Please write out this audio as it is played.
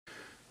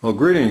Well,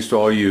 greetings to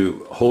all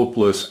you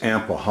hopeless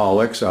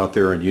ampaholics out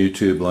there in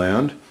YouTube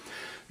land,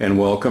 and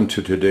welcome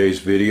to today's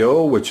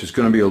video, which is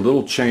going to be a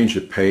little change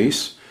of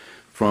pace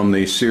from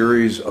the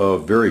series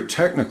of very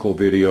technical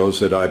videos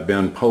that I've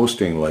been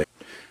posting lately.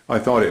 I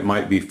thought it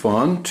might be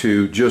fun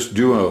to just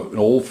do an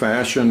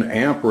old-fashioned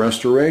amp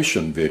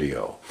restoration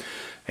video.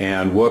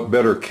 And what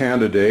better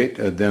candidate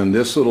than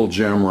this little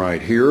gem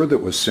right here that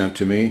was sent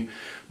to me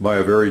by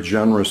a very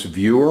generous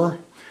viewer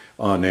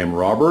named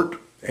Robert.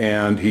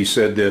 And he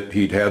said that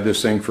he'd had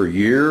this thing for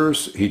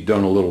years, he'd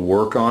done a little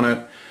work on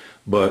it,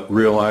 but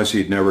realized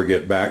he'd never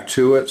get back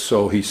to it,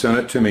 so he sent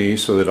it to me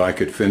so that I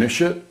could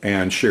finish it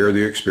and share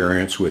the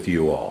experience with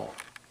you all.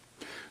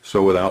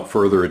 So without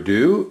further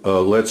ado,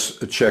 let's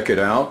check it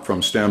out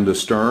from stem to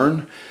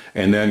stern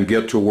and then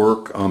get to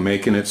work on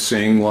making it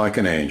sing like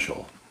an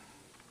angel.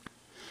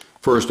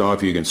 First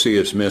off, you can see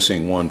it's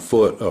missing 1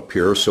 foot up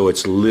here, so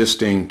it's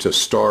listing to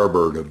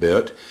starboard a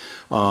bit,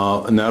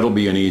 and that'll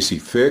be an easy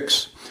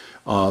fix.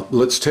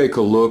 Let's take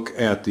a look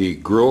at the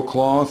grill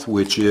cloth,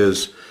 which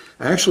is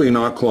actually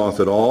not cloth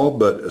at all,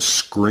 but a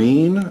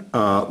screen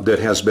that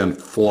has been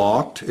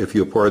flocked, if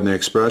you'll pardon the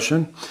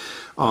expression,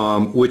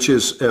 which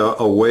is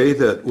a way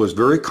that was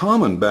very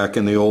common back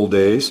in the old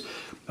days,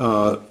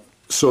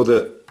 so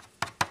that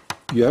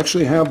you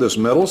actually have this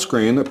metal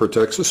screen that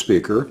protects the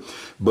speaker,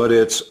 but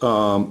it's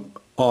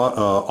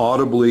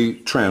audibly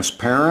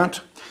transparent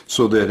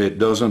so that it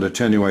doesn't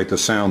attenuate the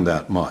sound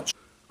that much.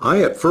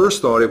 I at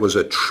first thought it was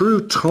a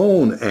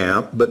TruTone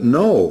amp, but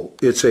no,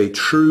 it's a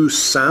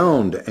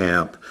TruSound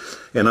amp,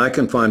 and I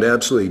can find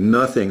absolutely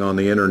nothing on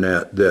the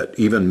internet that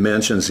even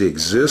mentions the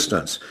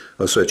existence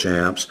of such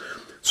amps.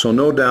 So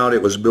no doubt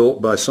it was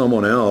built by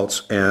someone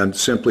else and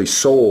simply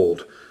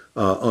sold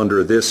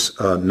under this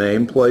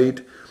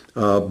nameplate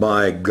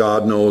by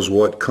God knows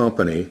what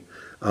company.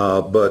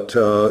 But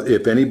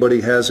if anybody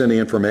has any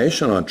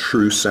information on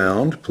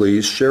TruSound,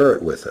 please share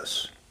it with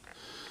us.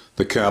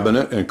 The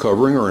cabinet and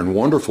covering are in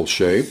wonderful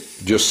shape,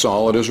 just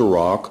solid as a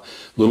rock,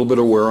 a little bit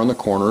of wear on the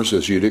corners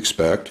as you'd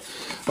expect.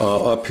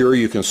 Up here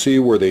you can see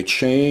where they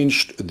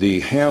changed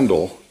the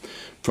handle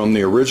from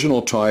the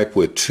original type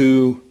with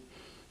 2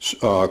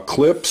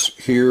 clips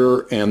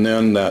here and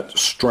then that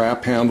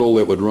strap handle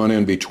that would run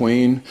in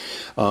between.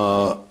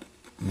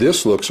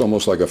 This looks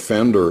almost like a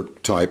fender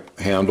type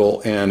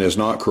handle and is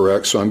not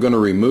correct, so I'm going to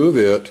remove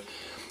it.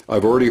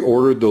 I've already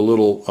ordered the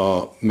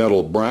little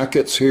metal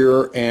brackets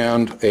here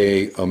and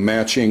a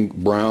matching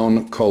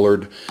brown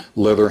colored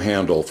leather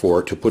handle for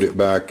it to put it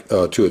back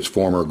to its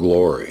former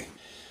glory.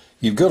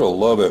 You've got to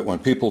love it when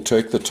people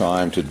take the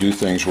time to do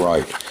things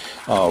right.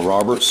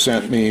 Robert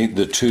sent me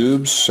the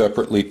tubes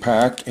separately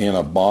packed in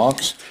a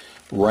box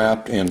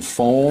wrapped in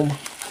foam,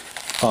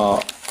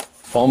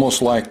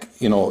 almost like,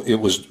 you know, it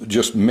was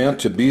just meant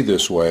to be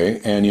this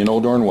way, and you know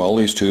darn well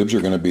these tubes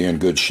are going to be in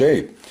good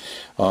shape.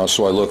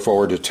 So I look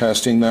forward to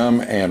testing them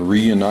and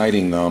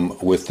reuniting them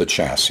with the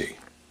chassis.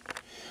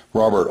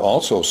 Robert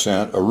also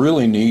sent a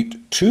really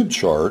neat tube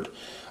chart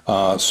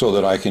so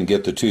that I can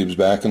get the tubes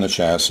back in the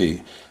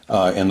chassis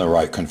in the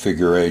right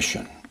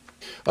configuration.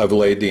 I've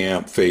laid the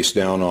amp face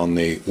down on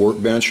the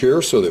workbench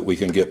here so that we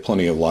can get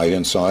plenty of light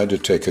inside to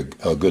take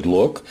a good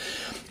look.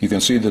 You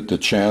can see that the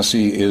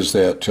chassis is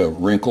that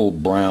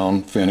wrinkled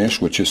brown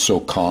finish, which is so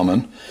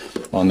common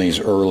on these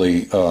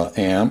early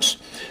amps.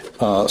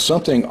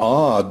 Something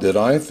odd that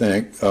I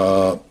think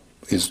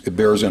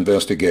bears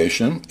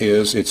investigation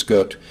is it's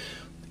got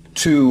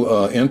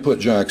 2 input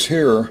jacks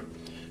here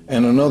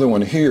and another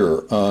one here,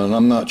 and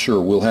I'm not sure.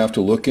 We'll have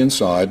to look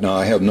inside. Now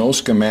I have no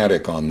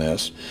schematic on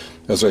this.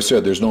 As I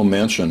said, there's no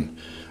mention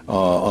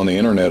on the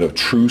internet of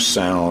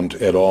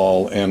TruSound at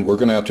all, and we're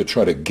going to have to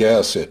try to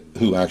guess at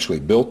who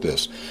actually built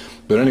this.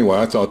 But anyway,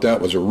 I thought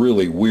that was a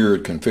really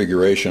weird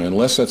configuration,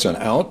 unless that's an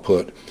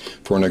output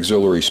for an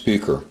auxiliary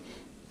speaker.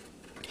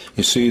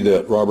 You see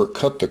that Robert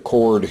cut the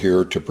cord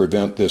here to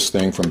prevent this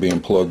thing from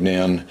being plugged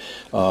in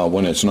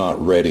when it's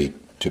not ready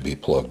to be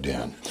plugged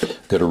in.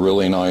 Got a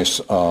really nice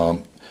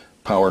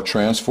power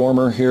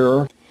transformer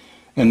here,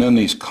 and then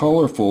these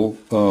colorful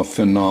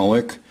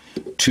phenolic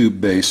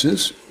tube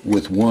bases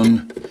with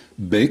one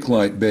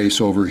Bakelite base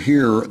over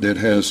here that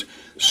has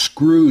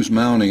screws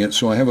mounting it,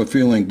 so I have a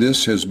feeling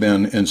this has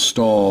been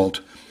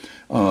installed.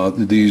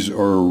 These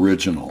are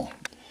original.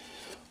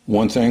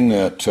 One thing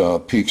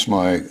that piques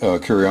my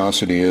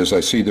curiosity is I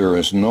see there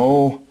is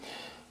no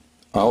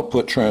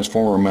output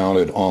transformer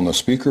mounted on the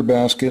speaker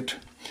basket,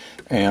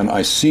 and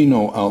I see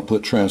no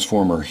output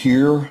transformer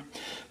here,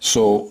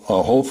 so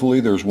hopefully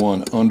there's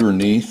one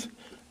underneath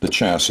the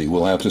chassis.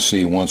 We'll have to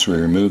see once we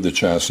remove the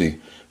chassis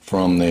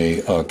from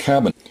the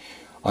cabinet.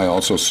 I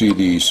also see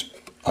these,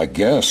 I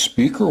guess,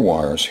 speaker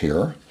wires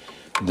here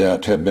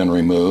that have been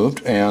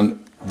removed,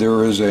 and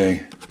there is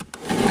a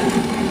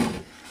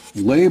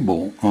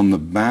label on the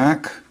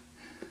back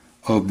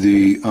of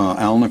the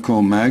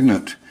Alnico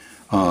magnet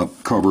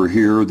cover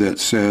here that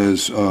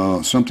says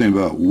something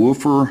about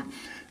woofer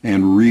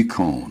and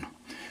recone.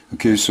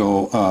 Okay,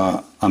 so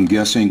I'm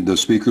guessing the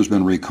speaker's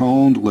been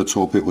reconed. Let's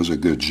hope it was a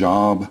good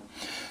job.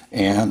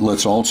 And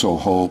let's also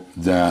hope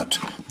that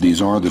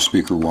these are the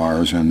speaker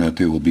wires and that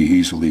they will be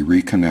easily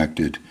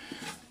reconnected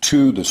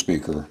to the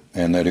speaker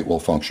and that it will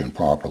function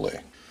properly.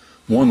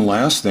 One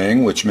last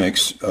thing which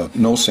makes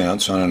no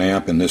sense on an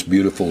amp in this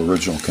beautiful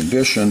original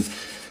condition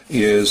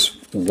is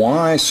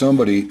why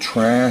somebody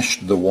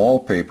trashed the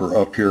wallpaper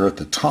up here at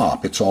the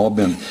top. It's all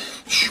been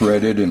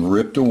shredded and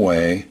ripped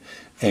away,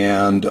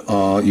 and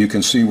you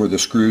can see where the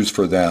screws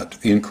for that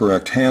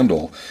incorrect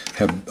handle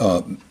have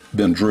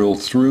been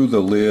drilled through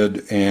the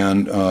lid,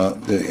 and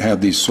they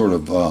have these sort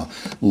of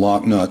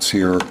lock nuts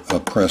here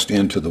pressed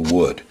into the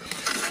wood.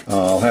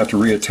 I'll have to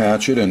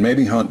reattach it and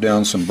maybe hunt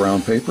down some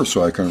brown paper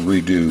so I can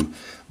redo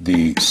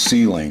the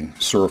sealing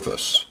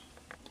surface.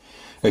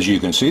 As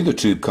you can see, the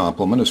tube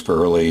complement is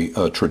fairly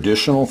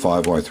traditional,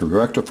 5Y3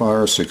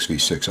 rectifier,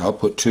 6V6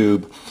 output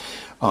tube,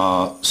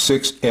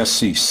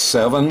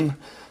 6SC7,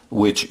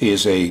 which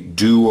is a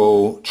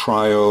duo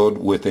triode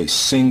with a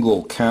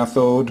single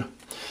cathode,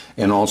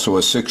 and also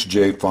a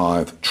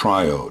 6J5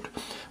 triode.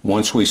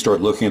 Once we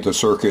start looking at the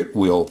circuit,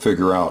 we'll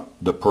figure out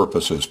the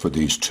purposes for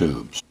these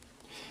tubes.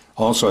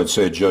 Also, I'd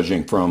say,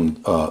 judging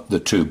from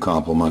the tube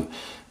complement,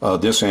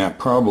 this amp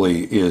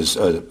probably is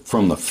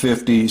from the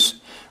 50s.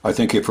 I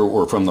think if it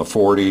were from the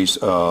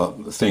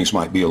 40s, things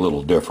might be a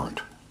little different.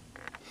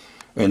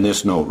 And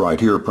this note right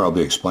here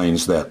probably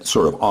explains that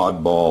sort of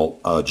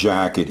oddball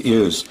jack. It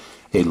is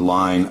a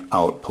line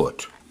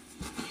output.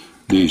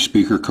 The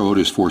speaker code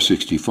is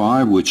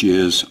 465, which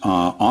is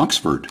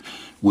Oxford,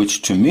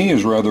 which to me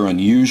is rather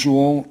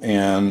unusual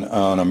in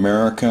an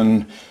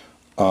American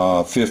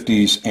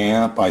 50s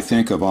amp. I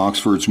think of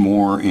Oxfords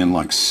more in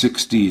like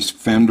 60s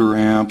Fender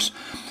amps.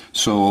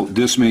 So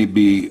this may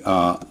be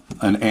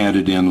an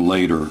added in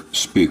later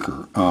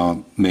speaker.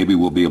 Maybe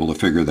we'll be able to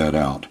figure that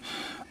out.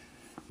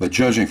 But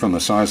judging from the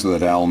size of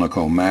that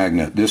Alnico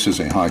magnet, this is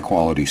a high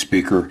quality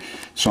speaker,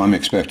 so I'm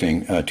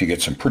expecting to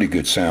get some pretty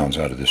good sounds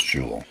out of this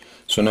jewel.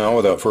 So now,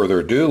 without further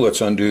ado,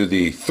 let's undo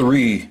the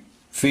 3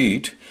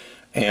 feet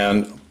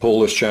and pull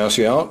this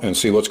chassis out and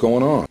see what's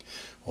going on.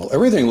 Well,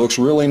 everything looks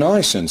really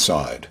nice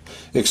inside,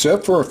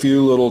 except for a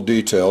few little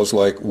details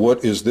like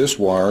what is this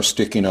wire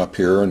sticking up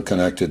here and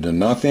connected to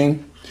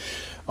nothing.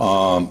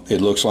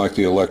 It looks like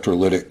the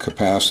electrolytic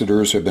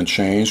capacitors have been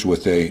changed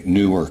with a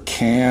newer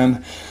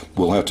can.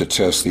 We'll have to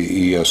test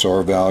the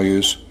ESR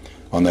values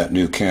on that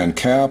new can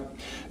cap.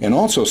 And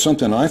also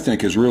something I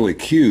think is really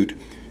cute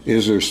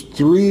is there's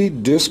 3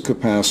 disc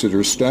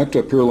capacitors stacked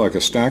up here like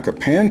a stack of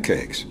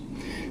pancakes.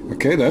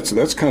 Okay,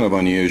 that's kind of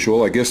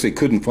unusual. I guess they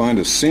couldn't find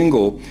a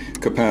single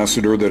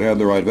capacitor that had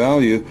the right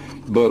value,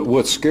 but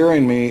what's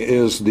scaring me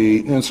is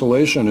the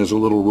insulation is a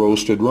little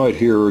roasted right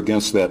here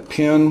against that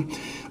pin.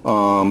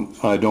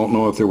 I don't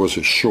know if there was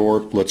a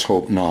short. Let's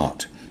hope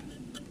not.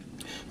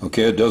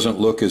 Okay, it doesn't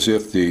look as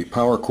if the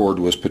power cord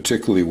was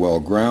particularly well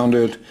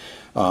grounded.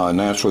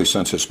 Naturally,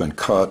 since it's been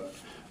cut,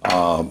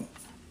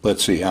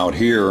 let's see, out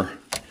here,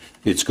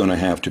 it's going to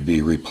have to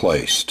be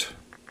replaced.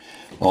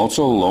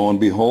 Also, lo and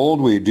behold,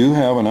 we do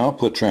have an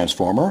output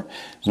transformer.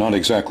 It's not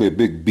exactly a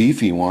big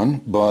beefy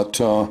one, but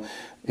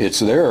it's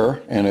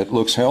there and it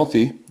looks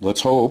healthy.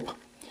 Let's hope.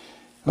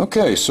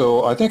 Okay,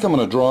 so I think I'm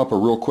going to draw up a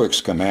real quick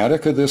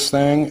schematic of this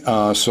thing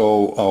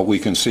so we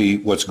can see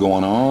what's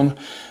going on.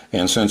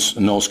 And since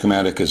no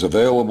schematic is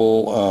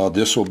available,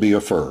 this will be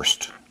a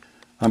first.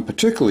 I'm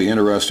particularly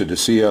interested to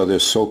see how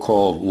this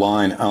so-called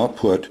line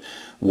output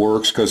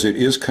works because it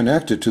is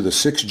connected to the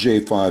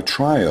 6J5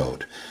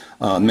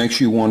 triode. Makes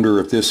you wonder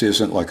if this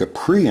isn't like a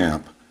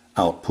preamp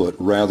output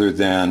rather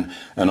than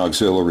an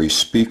auxiliary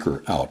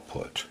speaker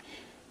output.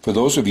 For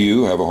those of you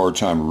who have a hard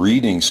time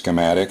reading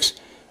schematics,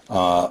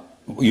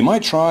 you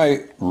might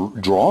try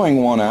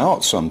drawing one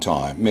out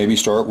sometime. Maybe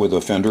start with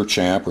a Fender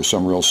Champ or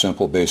some real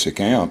simple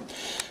basic amp.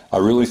 I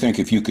really think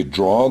if you could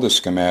draw the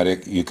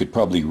schematic, you could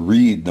probably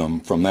read them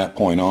from that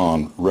point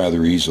on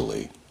rather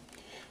easily.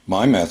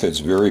 My method's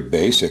very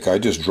basic. I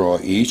just draw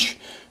each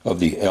of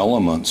the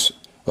elements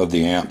of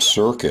the amp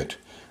circuit,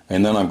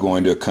 and then I'm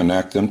going to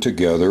connect them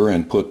together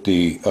and put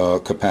the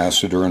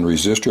capacitor and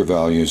resistor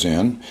values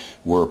in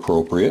where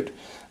appropriate,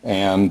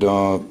 and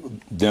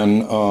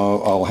then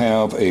I'll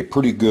have a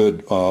pretty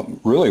good,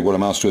 really what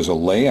amounts to is a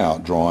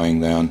layout drawing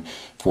then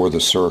for the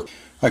circuit.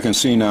 I can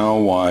see now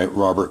why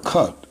Robert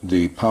cut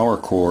the power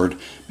cord,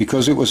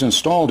 because it was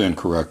installed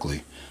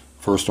incorrectly.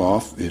 First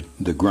off,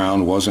 the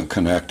ground wasn't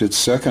connected.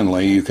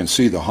 Secondly, you can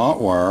see the hot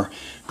wire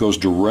goes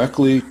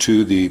directly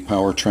to the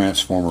power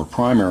transformer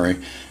primary,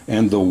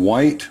 and the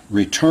white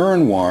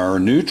return wire,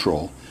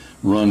 neutral,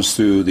 runs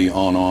through the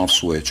on-off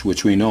switch,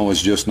 which we know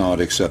is just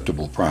not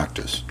acceptable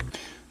practice.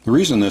 The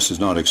reason this is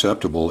not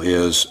acceptable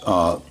is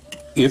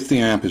if the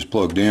amp is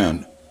plugged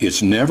in,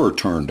 it's never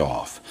turned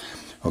off.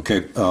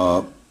 Okay,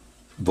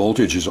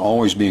 voltage is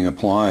always being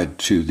applied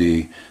to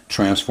the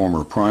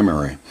transformer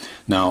primary.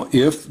 Now,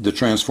 if the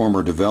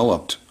transformer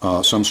developed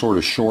some sort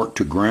of short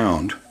to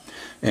ground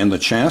and the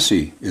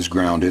chassis is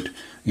grounded,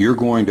 you're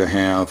going to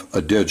have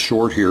a dead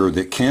short here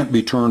that can't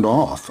be turned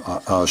off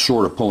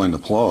short of pulling the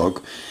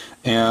plug,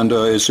 and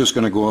it's just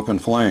going to go up in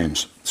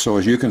flames. So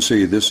as you can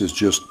see, this is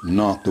just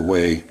not the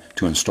way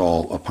to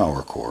install a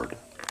power cord.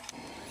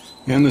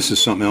 And this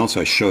is something else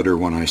I shudder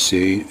when I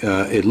see.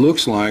 It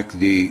looks like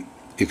the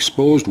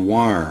exposed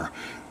wire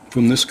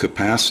from this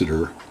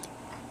capacitor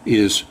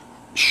is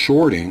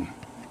shorting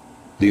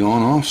the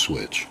on-off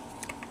switch.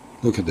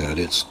 Look at that.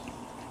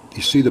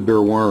 You see the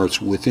bare wire,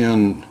 it's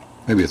within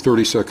maybe a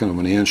 32nd of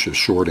an inch of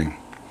shorting.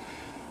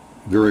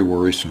 Very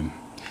worrisome.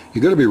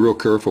 You've got to be real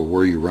careful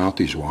where you route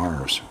these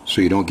wires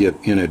so you don't get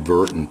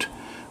inadvertent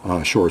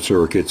short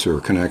circuits or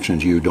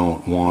connections you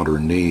don't want or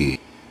need.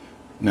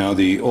 Now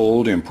the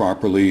old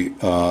improperly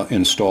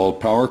installed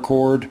power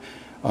cord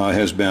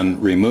has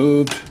been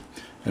removed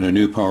and a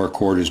new power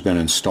cord has been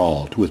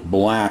installed with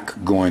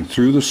black going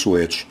through the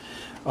switch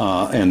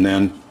and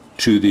then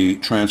to the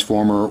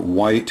transformer,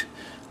 white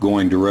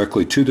going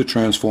directly to the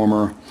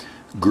transformer,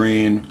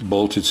 green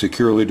bolted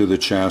securely to the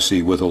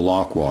chassis with a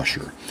lock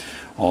washer.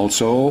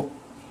 Also,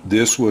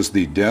 this was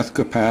the death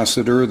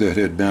capacitor that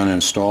had been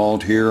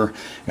installed here,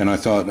 and I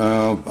thought,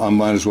 oh, I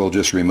might as well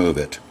just remove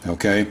it.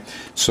 Okay,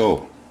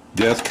 so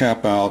death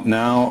cap out.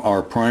 Now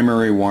our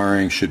primary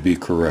wiring should be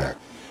correct.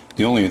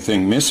 The only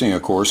thing missing,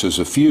 of course, is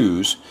a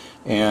fuse,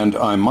 and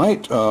I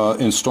might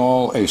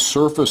install a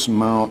surface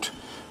mount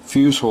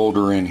fuse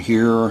holder in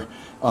here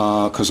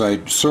because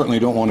I certainly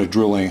don't want to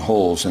drill any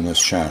holes in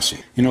this chassis.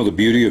 You know, the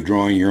beauty of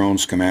drawing your own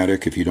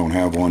schematic, if you don't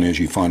have one, is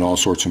you find all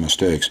sorts of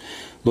mistakes.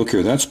 Look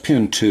here, that's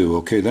pin 2,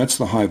 okay, that's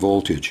the high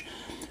voltage.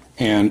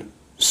 And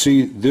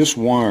see, this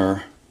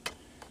wire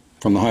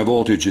from the high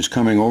voltage is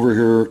coming over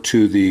here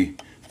to the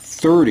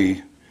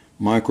 30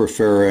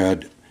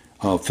 microfarad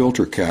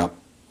filter cap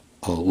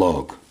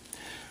lug.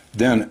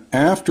 Then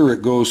after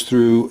it goes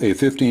through a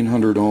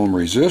 1500 ohm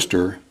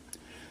resistor,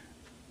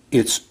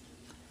 it's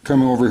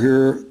coming over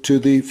here to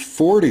the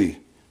 40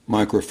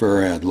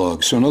 microfarad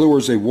lug. So in other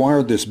words, they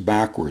wired this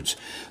backwards.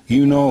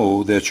 You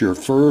know that your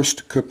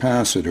first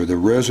capacitor, the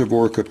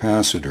reservoir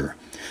capacitor,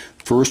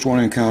 first one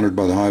encountered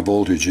by the high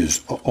voltage,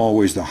 is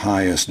always the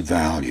highest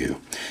value.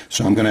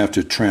 So I'm going to have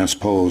to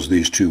transpose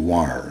these two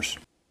wires.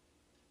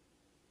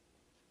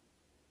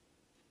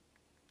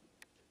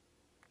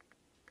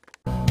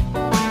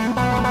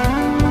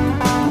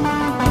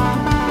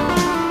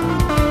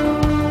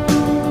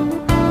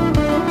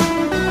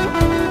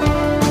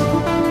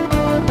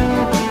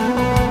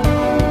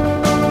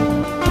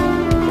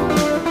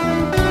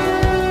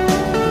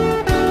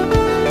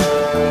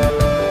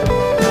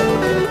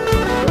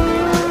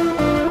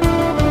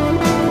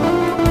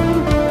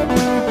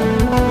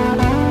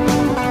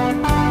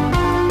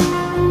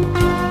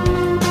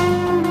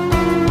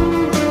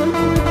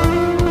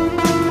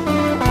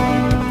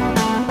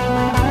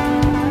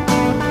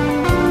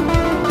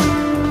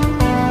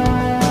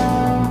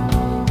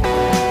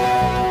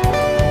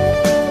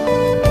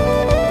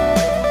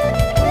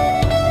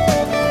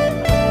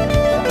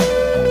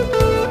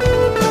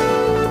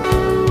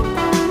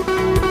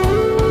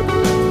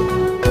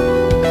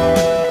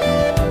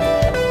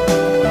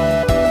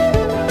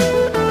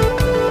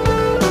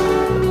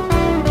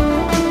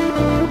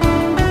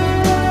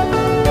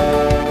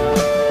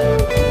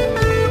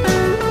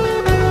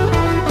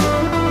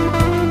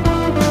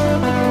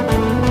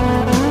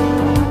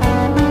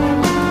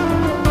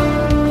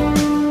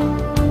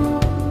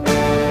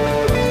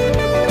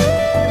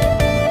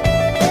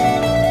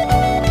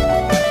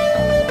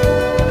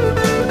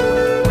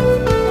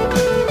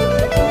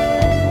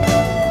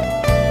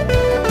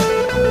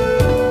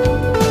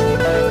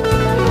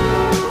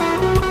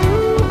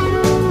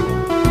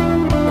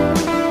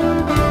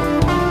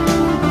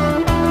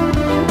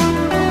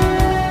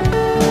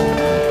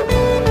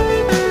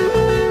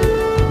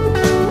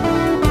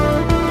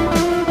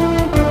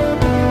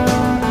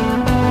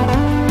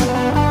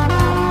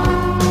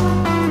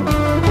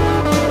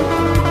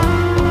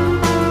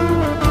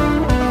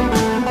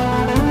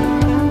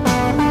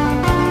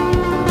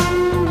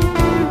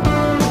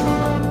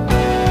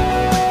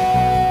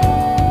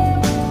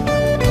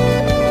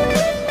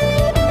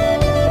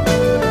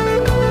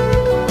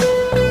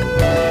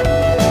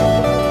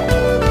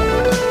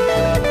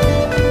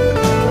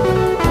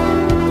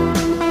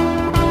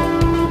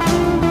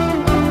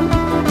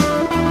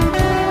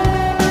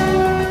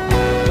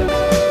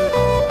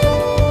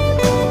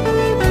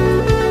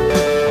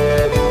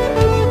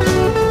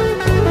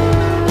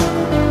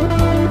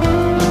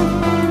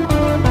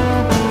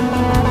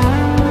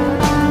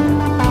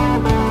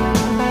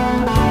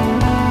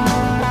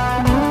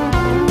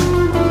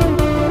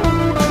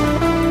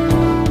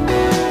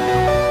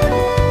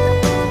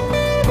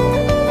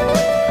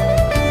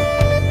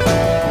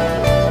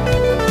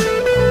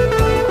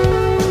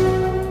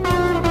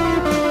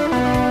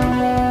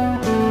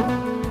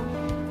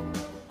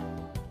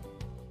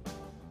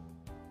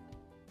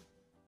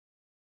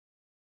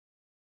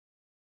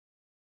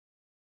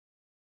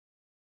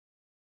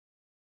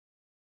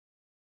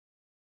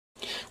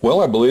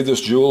 Well, I believe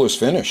this jewel is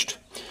finished.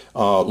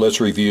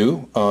 Let's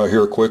review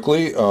here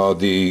quickly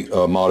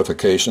the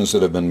modifications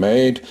that have been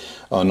made.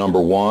 Number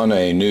one,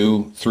 a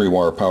new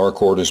 3-wire power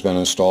cord has been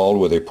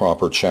installed with a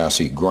proper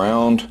chassis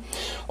ground.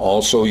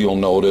 Also, you'll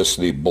notice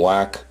the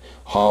black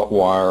hot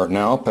wire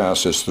now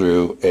passes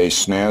through a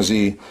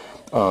snazzy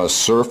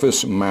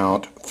surface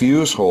mount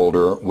fuse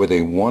holder with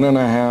a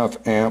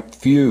 1.5 amp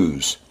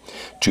fuse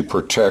to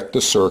protect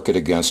the circuit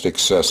against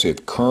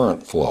excessive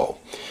current flow.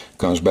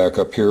 Comes back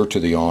up here to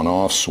the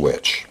on-off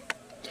switch.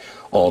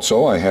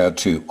 Also, I had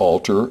to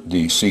alter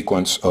the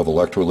sequence of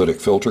electrolytic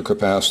filter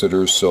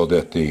capacitors so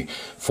that the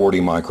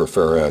 40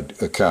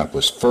 microfarad cap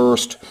was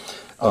first,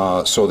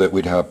 so that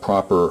we'd have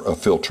proper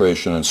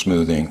filtration and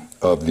smoothing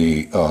of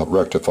the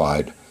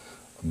rectified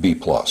B+.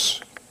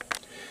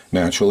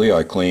 Naturally,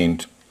 I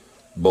cleaned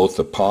both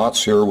the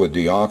pots here with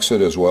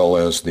deoxit as well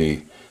as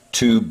the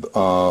tube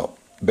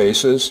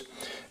bases,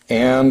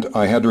 and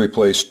I had to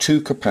replace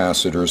 2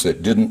 capacitors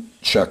that didn't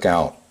check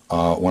out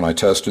when I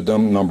tested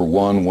them. Number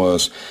one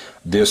was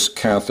this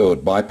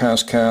cathode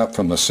bypass cap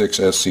from the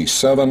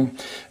 6SC7,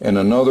 and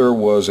another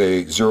was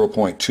a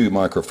 0.2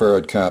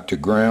 microfarad cap to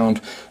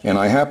ground, and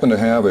I happen to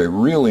have a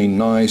really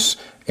nice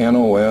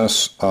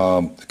NOS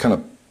kind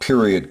of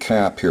period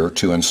cap here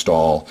to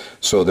install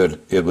so that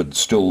it would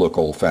still look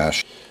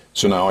old-fashioned.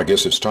 So now I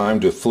guess it's time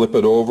to flip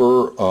it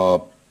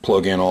over,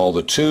 plug in all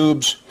the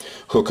tubes,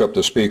 hook up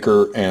the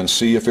speaker, and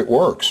see if it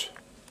works.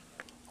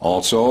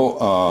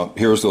 Also,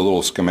 here's the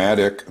little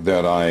schematic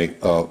that I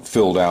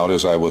filled out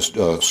as I was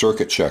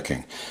circuit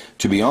checking.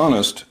 To be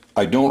honest,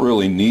 I don't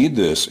really need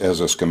this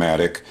as a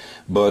schematic,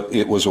 but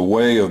it was a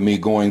way of me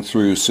going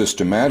through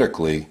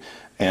systematically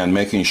and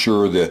making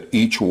sure that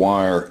each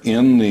wire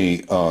in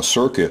the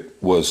circuit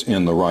was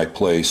in the right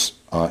place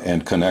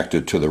and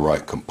connected to the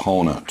right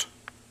component.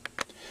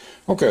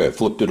 Okay, I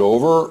flipped it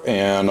over,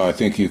 and I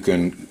think you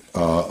can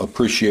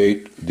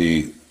appreciate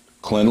the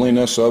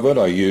cleanliness of it.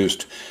 I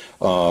used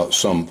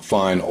some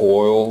fine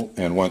oil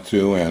and went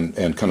through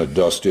and kind of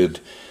dusted,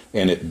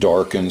 and it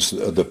darkens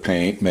the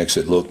paint, makes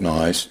it look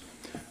nice.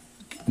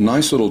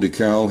 Nice little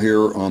decal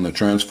here on the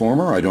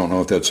transformer. I don't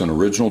know if that's an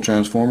original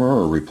transformer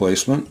or a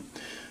replacement.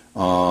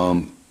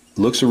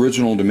 Looks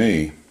original to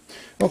me.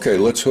 Okay,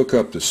 let's hook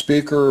up the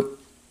speaker,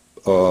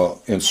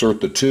 insert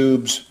the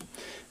tubes,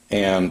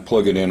 and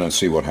plug it in and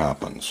see what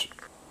happens.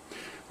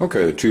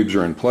 Okay, the tubes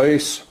are in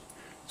place.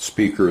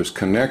 Speaker is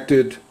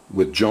connected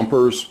with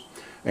jumpers,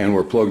 and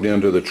we're plugged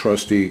into the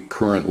trusty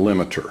current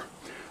limiter.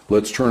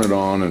 Let's turn it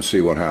on and see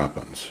what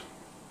happens.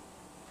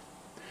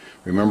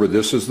 Remember,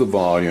 this is the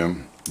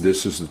volume,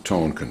 this is the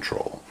tone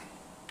control.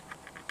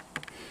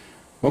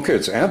 Okay,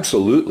 it's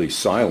absolutely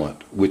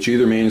silent, which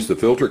either means the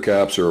filter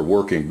caps are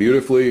working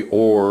beautifully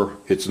or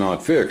it's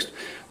not fixed.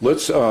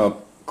 Let's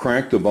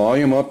crank the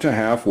volume up to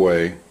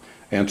halfway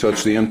and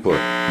touch the input.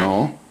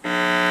 No?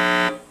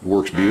 It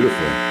works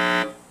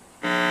beautifully.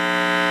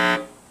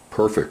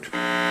 Perfect.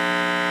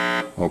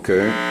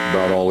 Okay,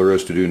 about all there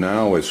is to do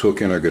now is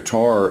hook in a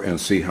guitar and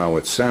see how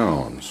it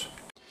sounds.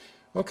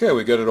 Okay,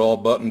 we got it all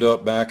buttoned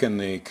up back in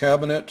the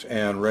cabinet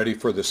and ready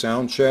for the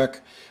sound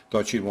check.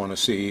 Thought you'd want to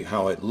see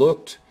how it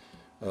looked.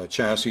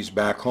 Chassis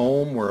back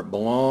home where it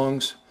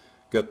belongs.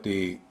 Got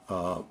the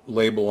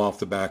label off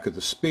the back of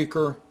the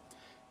speaker.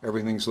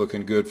 Everything's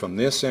looking good from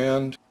this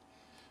end.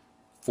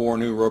 4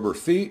 new rubber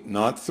feet,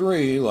 not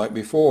 3 like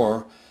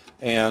before.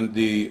 And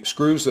the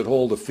screws that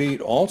hold the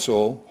feet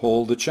also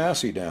hold the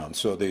chassis down,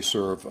 so they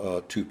serve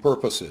 2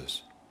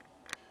 purposes.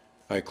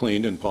 I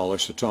cleaned and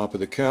polished the top of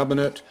the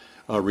cabinet,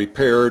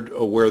 repaired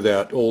where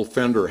that old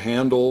fender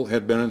handle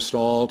had been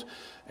installed,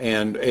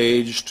 and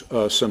aged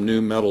some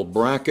new metal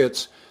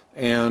brackets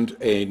and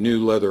a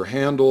new leather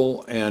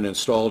handle, and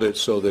installed it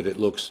so that it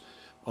looks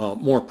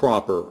more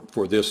proper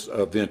for this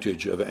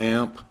vintage of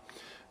amp.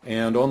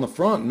 And on the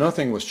front,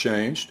 nothing was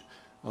changed.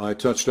 I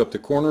touched up the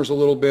corners a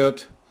little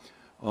bit.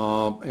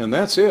 And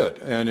that's it.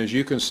 And as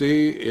you can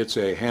see, it's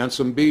a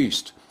handsome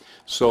beast.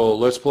 So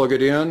let's plug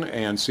it in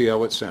and see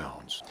how it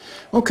sounds.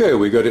 Okay,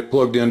 we got it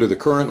plugged into the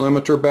current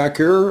limiter back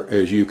here.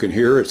 As you can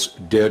hear, it's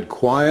dead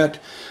quiet.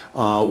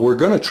 We're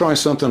going to try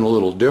something a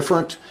little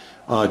different.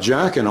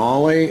 Jack and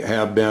Ollie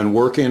have been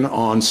working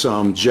on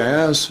some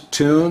jazz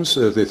tunes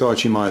that they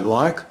thought you might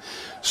like.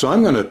 So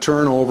I'm going to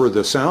turn over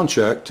the sound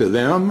check to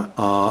them.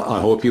 I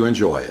hope you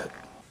enjoy it.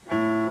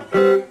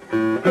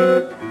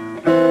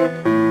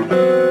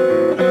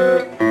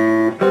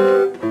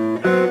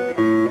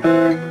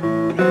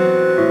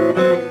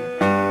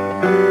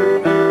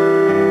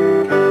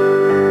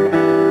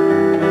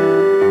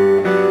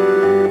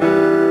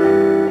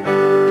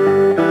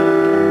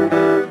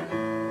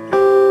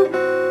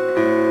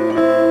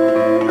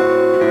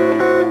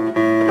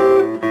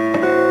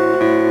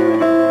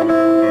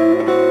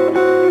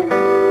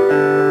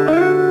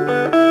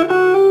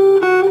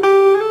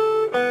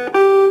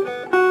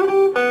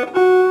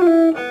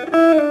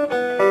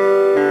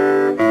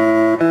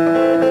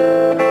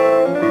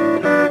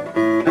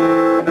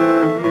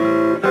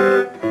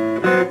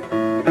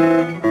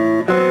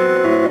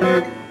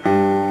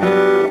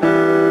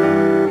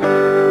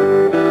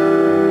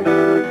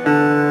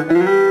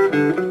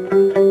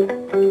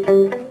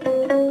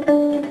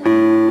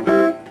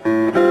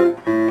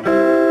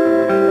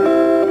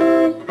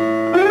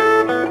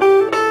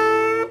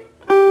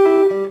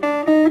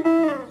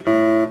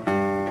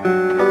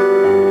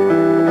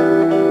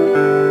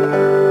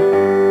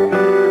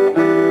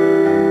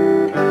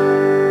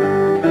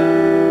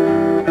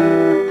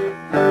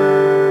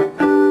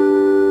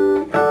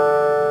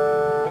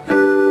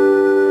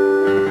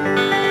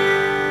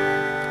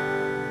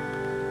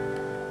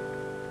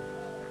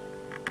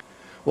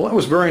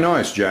 very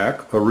nice,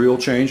 Jack. A real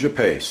change of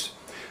pace.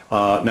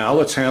 Now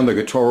let's hand the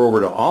guitar over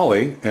to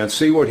Ollie and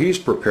see what he's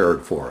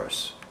prepared for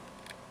us.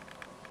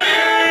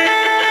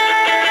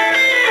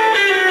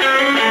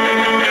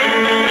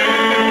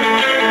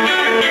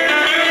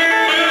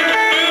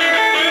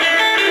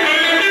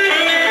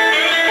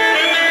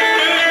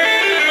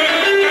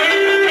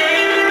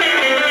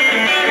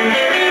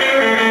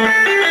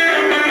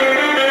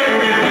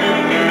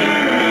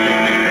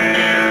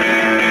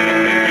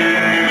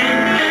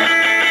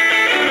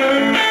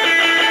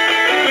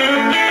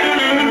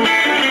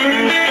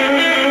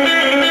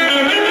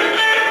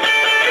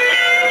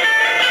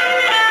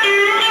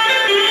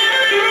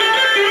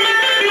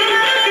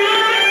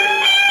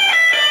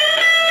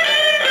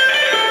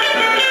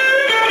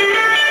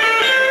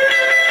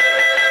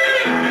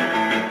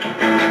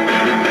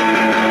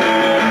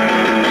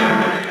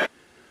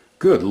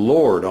 Good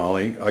Lord,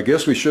 Ollie. I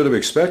guess we should have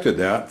expected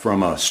that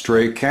from a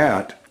stray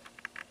cat.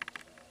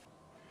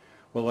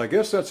 Well, I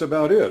guess that's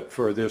about it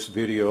for this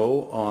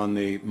video on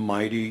the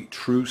mighty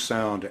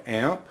TruSound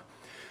amp.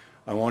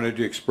 I wanted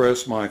to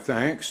express my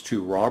thanks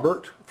to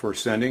Robert for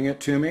sending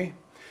it to me,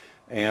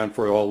 and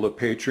for all the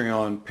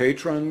Patreon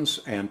patrons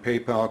and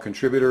PayPal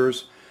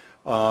contributors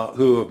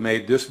who have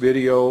made this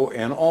video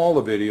and all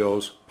the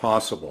videos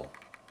possible.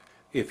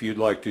 If you'd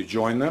like to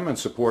join them in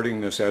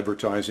supporting this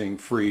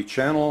advertising-free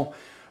channel,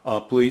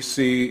 please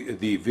see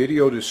the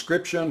video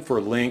description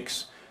for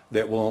links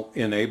that will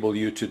enable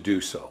you to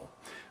do so.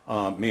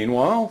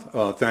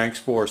 Meanwhile, thanks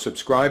for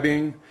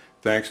subscribing,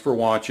 thanks for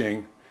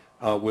watching.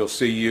 We'll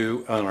see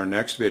you on our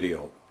next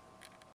video.